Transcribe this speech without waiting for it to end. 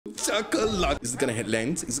chocolate. Is it gonna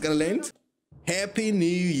land? Is it gonna land? Happy New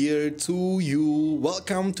Year to you.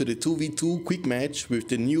 Welcome to the 2v2 quick match with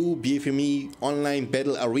the new BFME online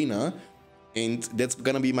battle arena. And that's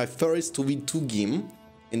gonna be my first 2v2 game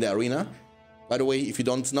in the arena. By the way, if you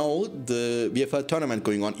don't know, we have a tournament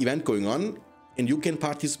going on, event going on, and you can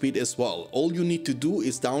participate as well. All you need to do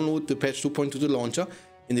is download the patch 2.2 launcher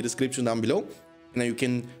in the description down below, and then you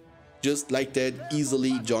can just like that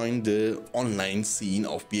easily join the online scene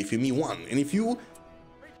of BFME 1. And if you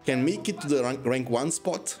can make it to the rank 1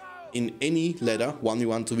 spot in any ladder,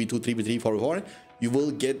 1v1, 2v2, 3v3, 4v4, you will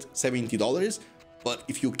get $70. But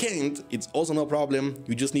if you can't, it's also no problem.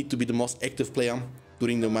 You just need to be the most active player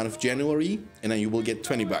during the month of January, and then you will get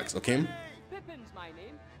 20 bucks, okay?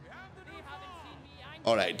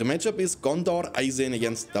 Alright, the matchup is Gondor Aizen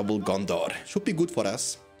against double Gondor. Should be good for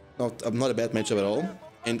us. Not a bad matchup at all.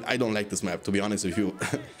 And I don't like this map, to be honest with you.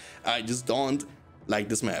 I just don't like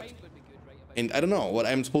this map. And I don't know what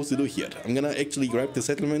I'm supposed to do here. I'm gonna actually grab the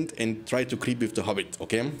settlement and try to creep with the Hobbit,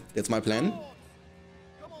 okay? That's my plan.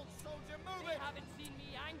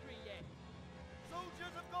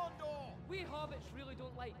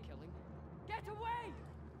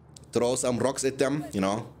 Throw some rocks at them, you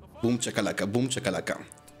know. Boom chakalaka, boom chakalaka.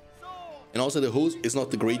 And also the host is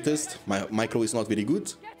not the greatest. My micro is not very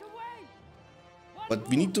good. But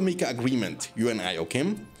we need to make an agreement, you and I, okay?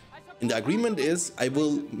 And the agreement is I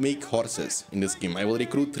will make horses in this game. I will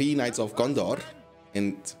recruit 3 Knights of Gondor,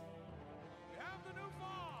 and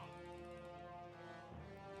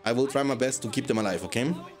I will try my best to keep them alive,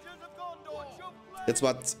 okay? That's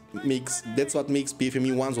what makes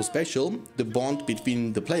BFME 1 so special, the bond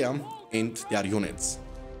between the player and their units.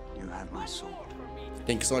 You have my sword.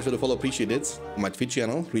 Thank you so much for the follow, appreciate it. On my Twitch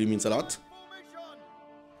channel, really means a lot.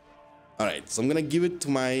 Alright, so I'm gonna give it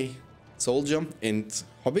to my soldier and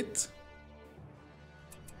hobbit.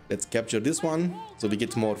 Let's capture this one, so we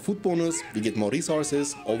get more food bonus, we get more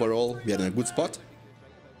resources. Overall, we are in a good spot.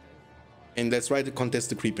 And let's try to contest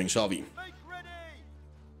the creeping, shall we?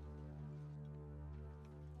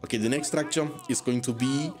 Okay, the next structure is going to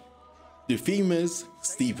be the famous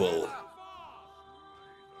steeple.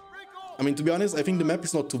 I mean, to be honest, I think the map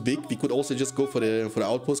is not too big. We could also just go for the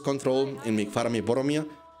outpost control and make Faramir Boromir.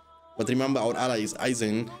 But remember, our ally is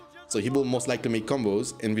Aizen, so he will most likely make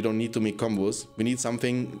combos, and we don't need to make combos. We need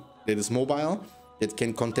something that is mobile, that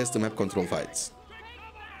can contest the map control fights.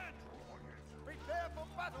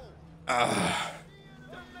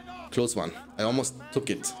 Close one. I almost took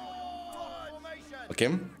it. Okay.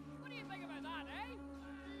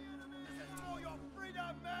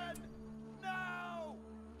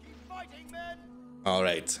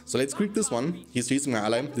 Alright, so let's creep this one. He's chasing my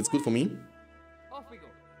ally. That's good for me.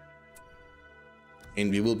 And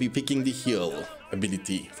we will be picking the heal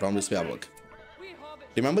ability from the Swearbook.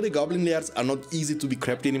 Remember, the goblin layers are not easy to be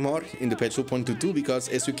crept anymore in the patch 2.22, because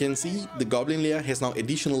as you can see, the goblin layer has now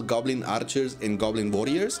additional goblin archers and goblin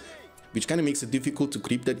warriors, which kind of makes it difficult to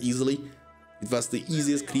creep that easily. It was the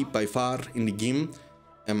easiest creep by far in the game,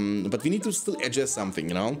 but we need to still adjust something,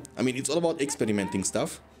 you know? I mean, it's all about experimenting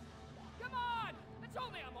stuff.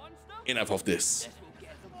 Enough of this.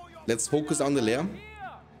 Let's focus on the lair.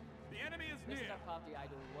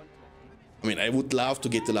 I mean, I would love to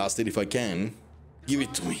get the last hit if I can. Give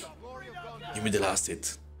it to me. Give me the last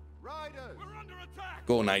hit.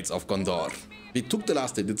 Go, Knights of Gondor. We took the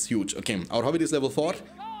last hit, it's huge. Okay, our Hobbit is level 4.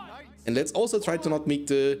 And let's also try to not make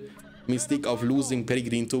the mistake of losing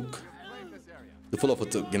Peregrine Took, the full of a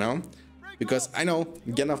Took, you know? Because I know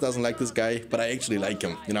Gandalf doesn't like this guy, but I actually like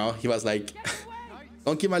him, you know? He was like,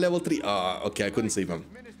 don't kill my level 3. Ah, okay, I couldn't save him.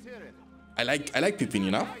 I like Pippin, you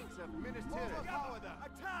know?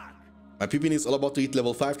 My Pippin is all about to hit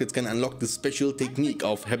level 5 that can unlock the special technique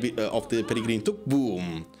of the Peregrine Took.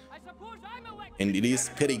 Boom. And it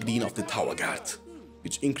is Peregrine of the Tower Guard,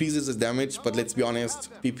 which increases his damage, but let's be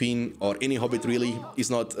honest, Pippin or any Hobbit really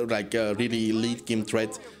is not like a really late game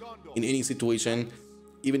threat in any situation.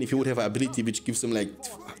 Even if he would have an ability which gives him like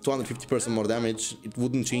 250% more damage, it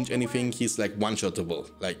wouldn't change anything. He's like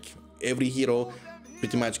one-shottable. Like every hero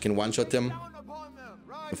pretty much can one-shot him.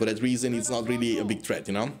 And for that reason, it's not really a big threat,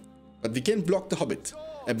 you know? But we can block the Hobbit,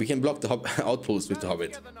 and we can block the outpost with the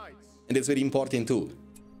Hobbit. And that's very important too.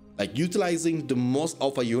 Like utilizing the most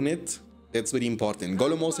of a unit, that's very important.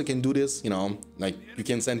 Gollum also can do this, you know, like you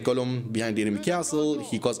can send Gollum behind the enemy castle.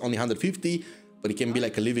 He costs only 150, but he can be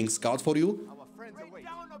like a living scout for you.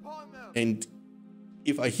 And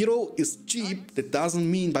if a hero is cheap, that doesn't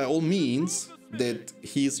mean by all means that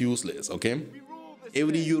he is useless, okay?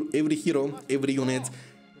 Every hero, every unit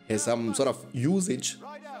has some sort of usage.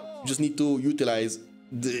 You just need to utilize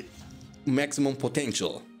the maximum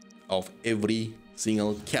potential of every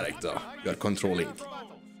single character you are controlling.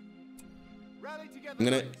 I'm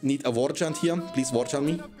gonna need a war chant here. Please war chant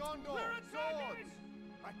me.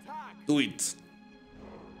 Do it.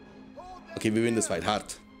 Okay, we win this fight hard.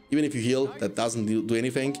 Even if you heal, that doesn't do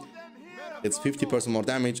anything. It's 50% more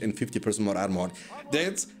damage and 50% more armor.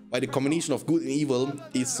 That's why the combination of good and evil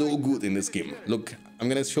is so good in this game. Look, I'm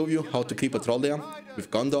gonna show you how to creep a troll there with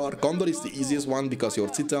Gondor. Gondor is the easiest one because your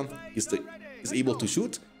Zither is able to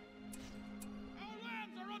shoot.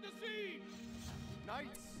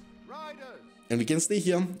 And we can stay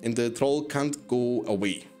here and the troll can't go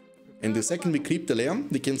away. And the second we creep the lair,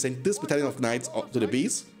 we can send this battalion of knights to the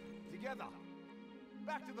base.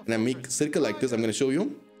 And I make a circle like this, I'm gonna show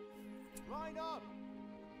you.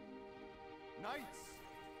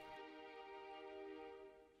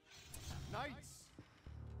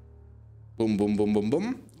 Boom, boom, boom, boom,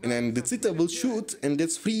 boom. And then the Zither will shoot, and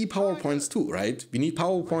that's 3 power points too, right? We need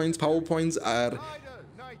power points. Power points are,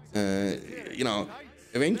 you know,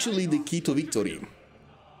 eventually the key to victory.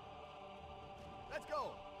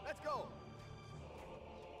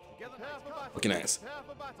 Okay, nice.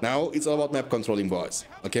 Now it's all about map controlling, boys.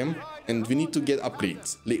 Okay, and we need to get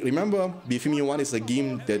upgrades. Remember, BFME 1 is a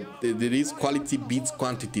game that there is quality beats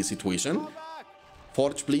quantity situation.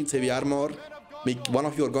 Forge Blades, heavy armor. Make one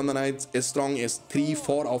of your Gondor Knights as strong as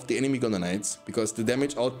 3-4 of the enemy Gondor Knights, because the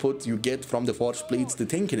damage output you get from the Forged Blades, the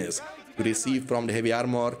tankiness you receive from the heavy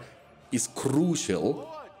armor is crucial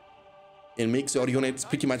and makes your units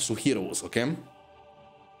pretty much to heroes, okay?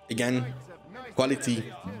 Again,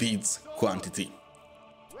 quality beats quantity.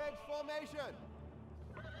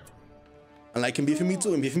 Unlike in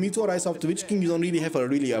BFME 2, Rise of the Witch King, you don't really have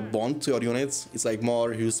a bond to your units. It's like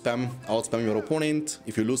more you outspam your opponent.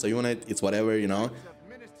 If you lose a unit, it's whatever, you know.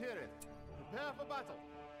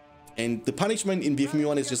 And the punishment in BFME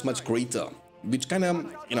 1 is just much greater, which kind of,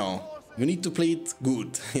 you know, you need to play it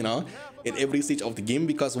good, you know, at every stage of the game,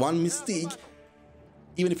 because one mistake,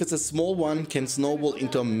 even if it's a small one, can snowball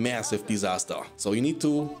into a massive disaster. So you need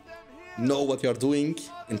to know what you're doing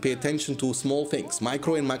and pay attention to small things.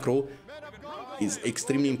 Micro and macro is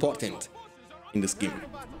extremely important in this game.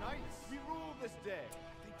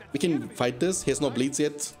 We can fight this. He has no blades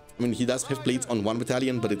yet. I mean, he does have blades on one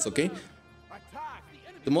battalion, but it's okay.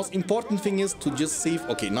 The most important thing is to just save.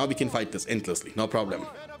 Okay, now we can fight this endlessly, no problem.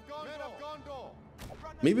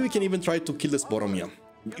 Maybe we can even try to kill this Boromir,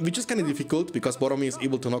 which is kind of difficult because Boromir is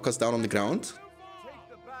able to knock us down on the ground.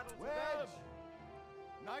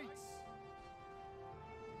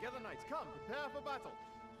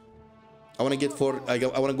 I want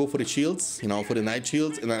to go for the shields, you know, for the knight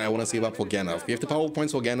shields, and then I want to save up for Gandalf. We have the power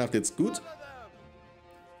points for Gandalf, that's good.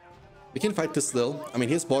 We can fight this still. I mean,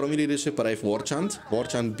 here's Boromir leadership, but I have War Chant. War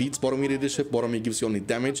Chant beats Boromir leadership. Boromir gives you only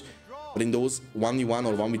damage. But in those 1v1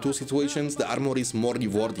 or 1v2 situations, the armor is more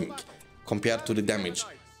rewarding compared to the damage.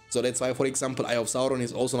 So that's why, for example, Eye of Sauron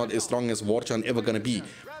is also not as strong as War Chant ever gonna be.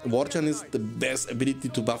 War Chant is the best ability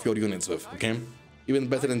to buff your units with, okay? Even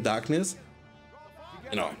better than Darkness.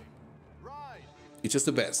 You know, it's just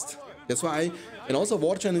the best. That's why, and also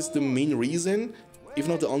War Chant is the main reason, if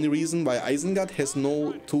not the only reason, why Isengard has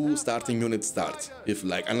no 2 starting unit start. If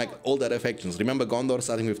like, unlike all the other factions. Remember Gondor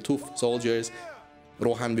starting with 2 soldiers,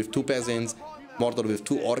 Rohan with 2 peasants, Mordor with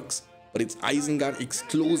 2 orcs, but it's Isengard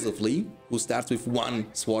exclusively who starts with 1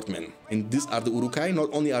 swordman. And these are the Uruk-hai. Not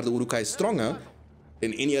only are the Uruk-hai stronger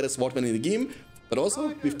than any other swordman in the game, but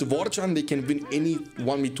also with the War Chant they can win any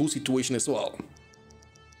 1v2 situation as well.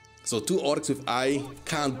 So 2 orcs with Eye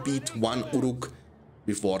can't beat 1 Uruk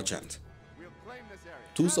with War Chant.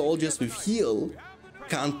 2 soldiers with heal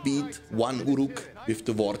can't beat 1 Uruk with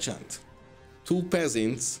the War Chant. 2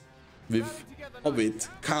 peasants with Hobbit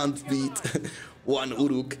can't beat 1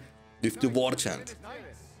 Uruk with the War Chant.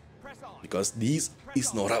 Because this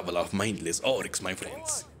is no rabble of mindless orcs, my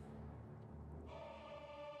friends.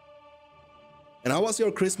 And how was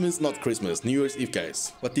your Christmas? Not Christmas, New Year's Eve,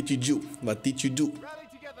 guys. What did you do? What did you do?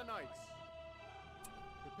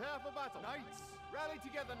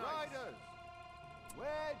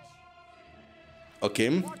 Okay,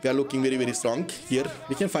 we are looking very, very strong here.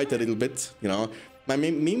 We can fight a little bit, you know. My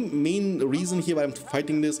main reason here why I'm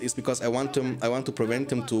fighting this is because I want to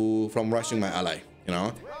prevent him from rushing my ally, you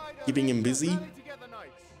know, keeping him busy,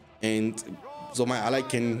 and so my ally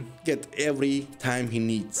can get every time he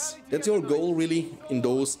needs. That's your goal, really, in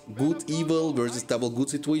those good evil versus double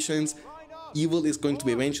good situations. Evil is going to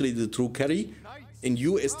be eventually the true carry, and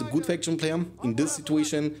you as the good faction player in this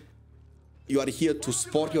situation, you are here to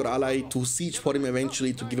support your ally, to siege for him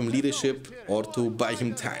eventually, to give him leadership or to buy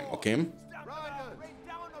him time, okay?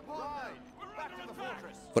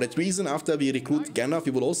 For that reason, after we recruit Gandalf,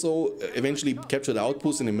 we will also eventually capture the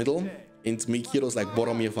outposts in the middle and make heroes like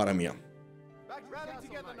Boromir, Faramir. Rally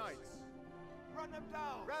together, knights. Run them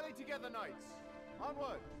down. Rally together, knights.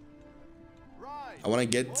 Onward. I want to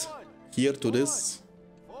get here to this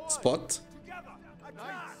spot,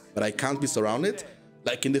 but I can't be surrounded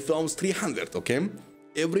like in the films 300, okay?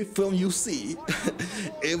 Every film you see,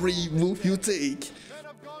 every move you take,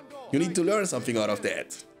 you need to learn something out of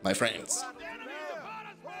that, my friends.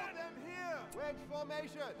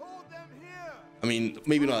 I mean,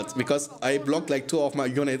 maybe not, because I blocked like 2 of my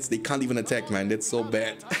units. They can't even attack, man. That's so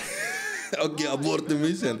bad. Okay, abort the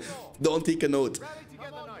mission. Don't take a note.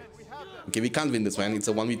 Okay, we can't win this, man. It's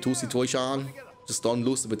a 1v2 situation. Just don't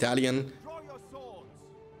lose the battalion.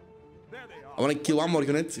 I want to kill 1 more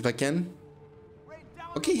unit if I can.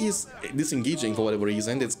 Okay, he's disengaging for whatever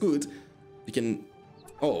reason. That's good. We can...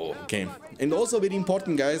 Oh, okay. And also very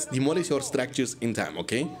important, guys, demolish your structures in time,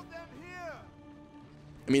 okay?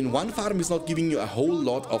 I mean, 1 farm is not giving you a whole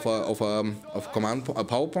lot of command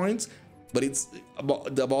power points, but it's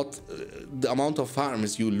about the amount of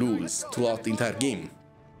farms you lose throughout the entire game.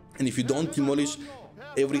 And if you don't demolish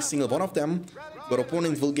every single one of them, your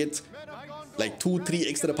opponent will get like 2-3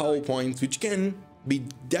 extra power points, which can be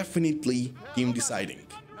definitely game deciding.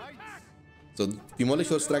 So demolish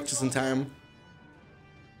your structures in time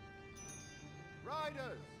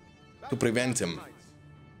to prevent him.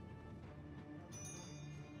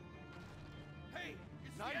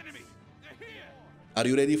 Are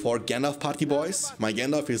you ready for Gandalf party, boys? My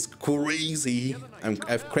Gandalf is crazy.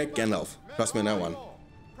 I've cracked Gandalf. Trust me on that one.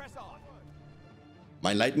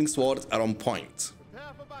 My lightning swords are on point.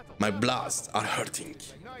 My blasts are hurting.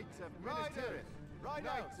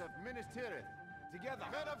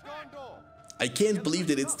 I can't believe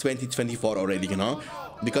that it's 2024 already, you know?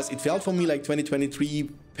 Because it felt for me like 2023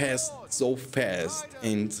 passed so fast.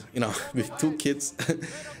 And, you know, with 2 kids,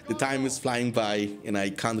 the time is flying by and I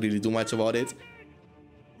can't really do much about it.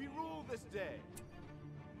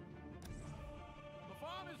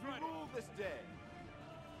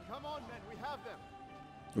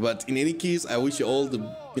 But in any case, I wish you all the,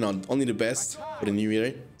 you know, only the best for the new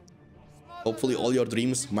year. Hopefully all your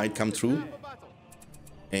dreams might come true.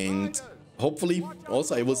 And hopefully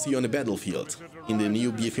also I will see you on the battlefield in the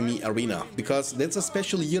new BFME arena, because that's a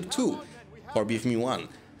special year too for BFME 1.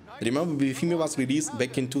 Remember, BFME was released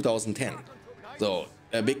back in 2010. So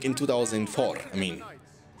back in 2004, I mean.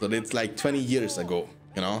 So that's like 20 years ago,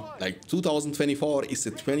 you know. Like 2024 is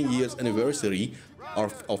the 20 years anniversary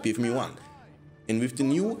of BFME 1. And with the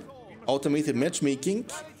new automated matchmaking,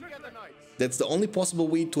 that's the only possible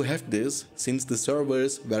way to have this, since the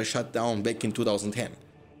servers were shut down back in 2010.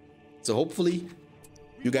 So hopefully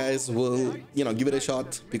you guys will, you know, give it a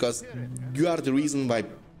shot, because you are the reason why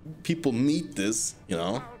people need this, you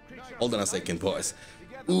know. Hold on a second, boys.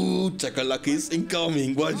 Ooh, Chakalaka is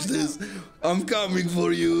incoming. Watch this. I'm coming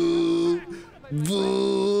for you.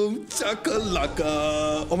 Boom!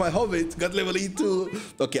 Chakalaka! Oh, my Hobbit got level 82.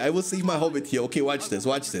 Okay, I will save my Hobbit here. Okay, watch this,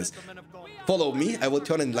 watch this. Follow me, I will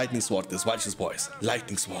turn in Lightning Sword this. Watch this, boys.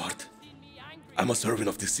 Lightning Sword. I'm a servant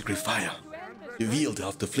of the secret fire. The wielder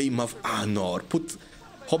of the flame of Anor. Put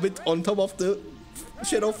Hobbit on top of the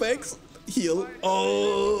Shadowfax. Heal.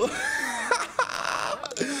 Oh!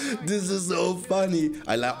 This is so funny.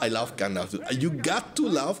 I love Gandalf. You got to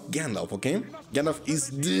love Gandalf, okay? Gandalf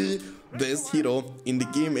is the best hero in the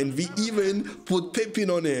game, and we even put Pippin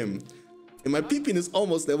on him. And my Pippin is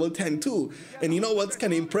almost level 10 too. And you know what's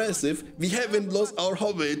kind of impressive? We haven't lost our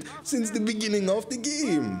Hobbit since the beginning of the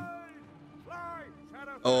game.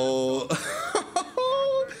 Oh.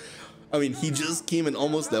 I mean, he just came in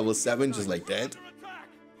almost level 7 just like that.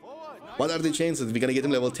 What are the chances we're gonna get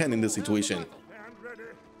him level 10 in this situation?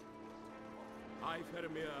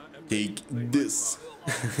 Take this.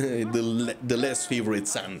 the less favorite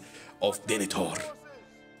son of Denethor.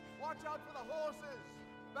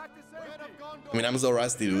 I mean, I'm so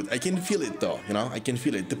rusty, dude. I can feel it though, you know, I can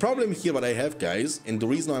feel it. The problem here what I have, guys, and the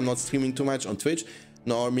reason I'm not streaming too much on Twitch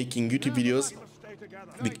nor making YouTube videos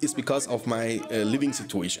is because of my living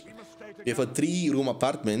situation. We have a 3-room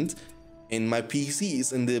apartment and my PC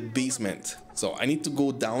is in the basement. So I need to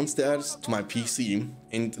go downstairs to my PC,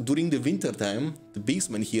 and during the winter time, the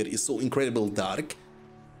basement here is so incredibly dark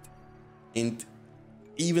and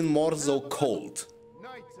even more so cold.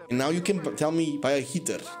 And now you can tell me buy a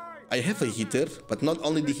heater. I have a heater, but not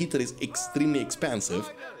only the heater is extremely expensive,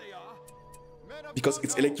 because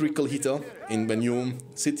it's electrical heater, and when you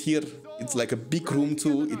sit here, it's like a big room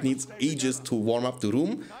too. It needs ages to warm up the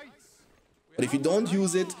room. But if you don't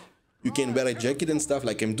use it, you can wear a jacket and stuff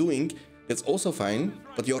like I'm doing. That's also fine,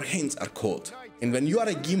 but your hands are cold. And when you are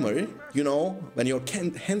a gamer, you know, when your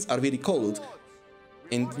hands are very cold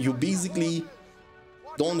and you basically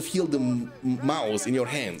don't feel the mouse in your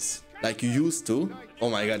hands like you used to. Oh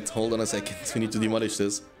my god, hold on a second, we need to demolish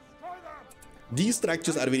this. These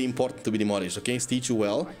structures are very important to be demolished, okay? Stitch you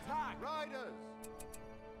well.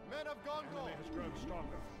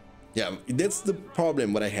 Yeah, that's the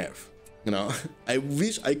problem what I have, you know. I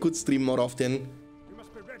wish I could stream more often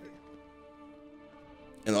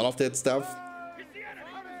and all of that stuff.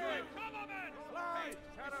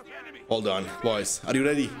 Hold on, boys, are you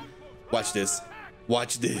ready? Watch this.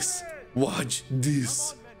 Watch this. Watch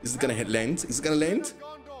this. Is it gonna land? Is it gonna land?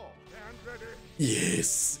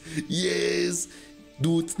 Yes. Yes.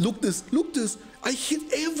 Dude, look this. Look this. I hit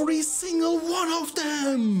every single one of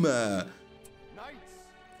them.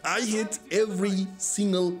 I hit every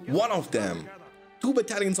single one of them. 2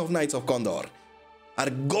 battalions of Knights of Gondor are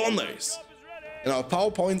goners. And our power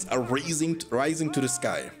points are rising to the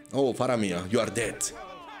sky. Oh, Faramir, you are dead.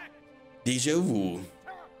 Deja vu.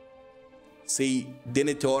 Say,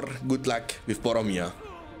 Denethor, good luck with Boromir.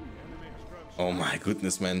 Oh my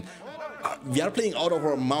goodness, man. We are playing out of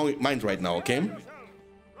our mind right now, okay?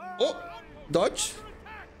 Oh, dodge.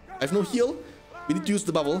 I have no heal. We need to use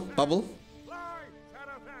the bubble.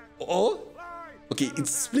 Oh, okay,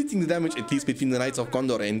 it's splitting the damage at least between the Knights of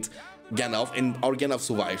Gondor and Gandalf, and our Gandalf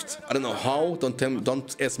survived. I don't know how,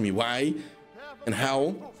 don't ask me why and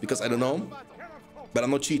how, because I don't know. But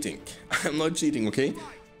I'm not cheating. I'm not cheating, okay?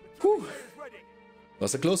 Whew.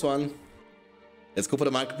 Was a close one. Let's go for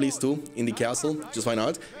the marketplace too, in the castle, just why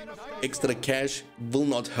not? Extra cash will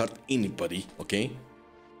not hurt anybody, okay?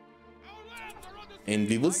 And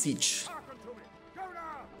we will siege.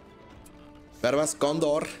 Where was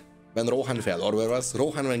Gondor when Rohan fell? Or where was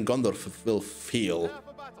Rohan when Gondor will fail?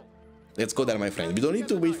 Let's go there, my friend. We don't need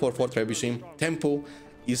to wait for Fort Trebuchet. Tempo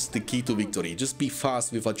is the key to victory. Just be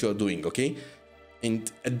fast with what you're doing, okay?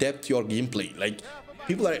 And adapt your gameplay. Like,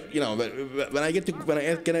 people are, you know, when I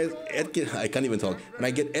can't even talk. When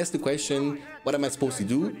I get asked the question, what am I supposed to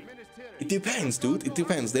do? It depends, dude. It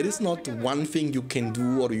depends. There is not one thing you can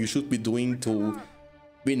do or you should be doing to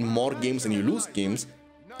win more games than you lose games.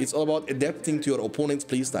 It's all about adapting to your opponent's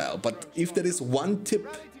playstyle. But if there is one tip,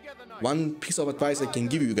 one piece of advice I can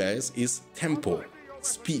give you guys is tempo,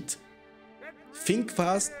 speed. Think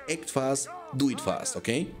fast, act fast, do it fast,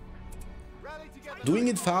 okay? Doing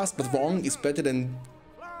it fast but wrong is better than,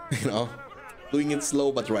 you know, doing it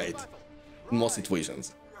slow but right in most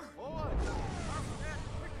situations.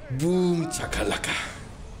 Boom, chakalaka.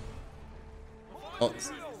 Oh,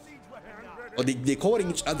 they're covering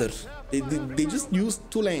each other. They just used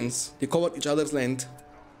 2 lanes. They covered each other's land.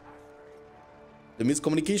 The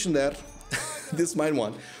miscommunication there. This mine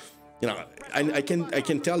one. You know, I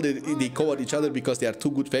can tell that they covered each other because they are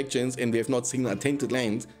 2 good factions and they have not seen a tainted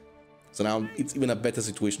land. So now it's even a better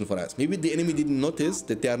situation for us. Maybe the enemy didn't notice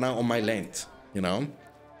that they are now on my land, you know?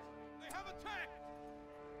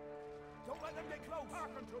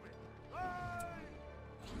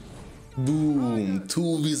 Boom,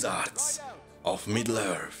 2 wizards of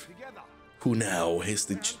Middle-earth, who now has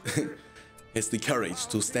the courage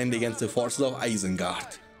to stand against the forces of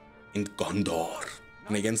Isengard and Gondor,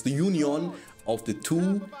 and against the union of the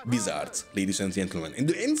 2 wizards, ladies and gentlemen. And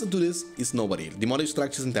the answer to this is nobody. Demolish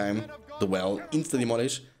structures in time, the well,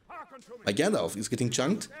 insta-demolish. My Gandalf is getting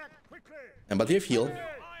chunked, but they have heal.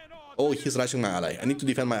 Oh, he's rushing my ally. I need to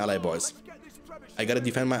defend my ally, boys. I gotta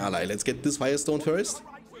defend my ally. Let's get this Firestone first.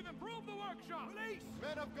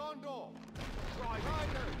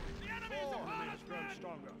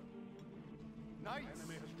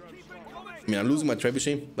 I mean, I'm losing my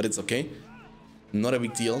trebuchet, but it's okay. Not a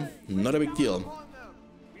big deal. Not a big deal.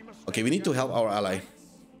 Okay, we need to help our ally.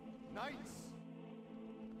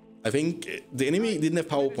 I think the enemy didn't have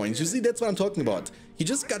power points. You see, that's what I'm talking about. He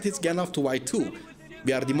just got his Gandalf to Y2.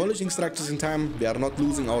 We are demolishing structures in time. We are not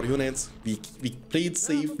losing our units. We played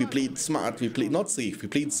safe. We played smart. We played not safe. We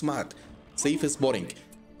played smart. Safe is boring,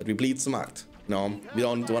 but we played smart. No, we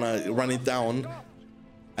don't want to run it down.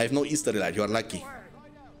 I have no Easter light. You are lucky.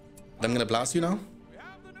 I'm gonna blast you now.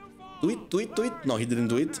 Do it, do it, do it. No, he didn't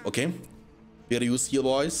do it. Okay. We gotta use heal,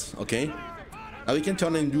 boys. Okay. Now we can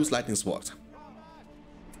turn and use Lightning Sword.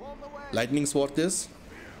 Lightning Sword this.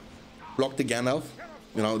 Block the Gandalf.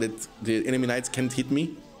 You know, that the enemy knights can't hit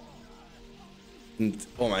me. And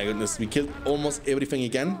oh my goodness, we killed almost everything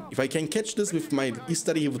again. If I can catch this with my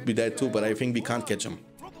Easter, he would be dead too, but I think we can't catch him.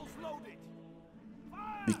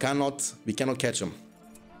 We cannot catch him.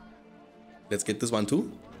 Let's get this one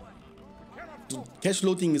too. Cache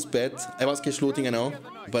loading is bad. I was cache loading, I know,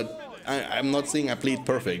 but I'm not saying I played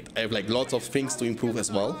perfect. I have like lots of things to improve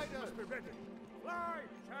as well.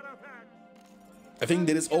 I think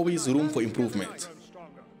there is always room for improvement.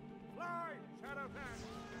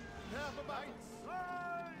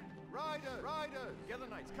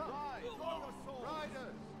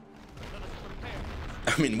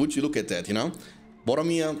 I mean, would you look at that, you know?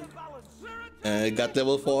 Boromir got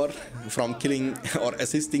level 4 from killing or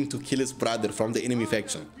assisting to kill his brother from the enemy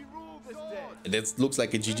faction. That looks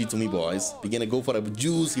like a GG to me, boys. We're gonna go for a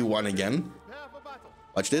juicy one again.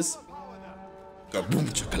 Watch this. Kaboom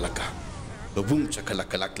chakalaka. Kaboom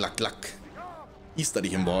chakalaka lak lak lak. E-study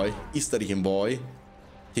him, boy. E-study him, boy.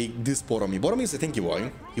 Take this Boromir. Boromir is a tanky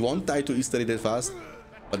boy. He won't die to E-study that fast.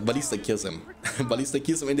 But Ballista kills him. Ballista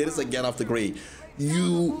kills him, and there is a Gandalf the Grey.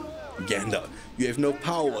 You, Gandalf, you have no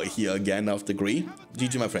power here, Gandalf the Grey.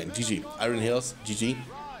 GG, my friend. GG. Iron Hills. GG.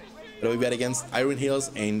 But we bet against Iron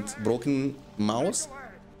Hills and Broken Mouse.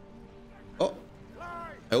 Oh,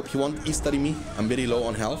 I hope he won't E-study me. I'm very low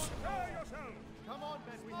on health.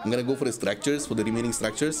 I'm gonna go for the structures, for the remaining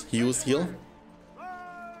structures. He used heal.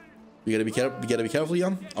 We gotta be careful. We gotta be careful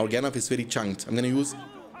here. Our Gandalf is very chunked. I'm gonna use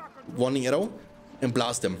warning arrow and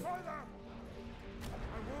blast him.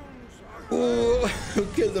 Oh,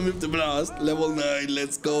 kill them with the blast. Level 9.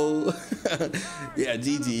 Let's go. Yeah,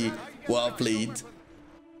 GG. Well played.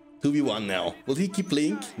 2v1 now. Will he keep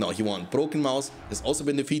playing? No, he won't. Broken Mouse has also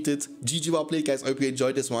been defeated. GG, well played, guys. I hope you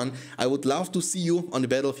enjoyed this one. I would love to see you on the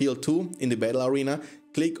battlefield too, in the battle arena.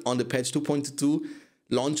 Click on the patch 2.2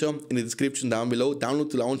 launcher in the description down below.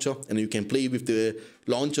 Download the launcher and you can play with the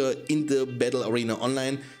launcher in the battle arena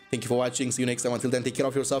online. Thank you for watching. See you next time. Until then, take care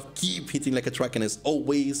of yourself. Keep hitting like a truck, and as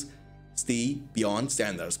always, stay beyond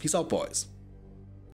standards. Peace out, boys.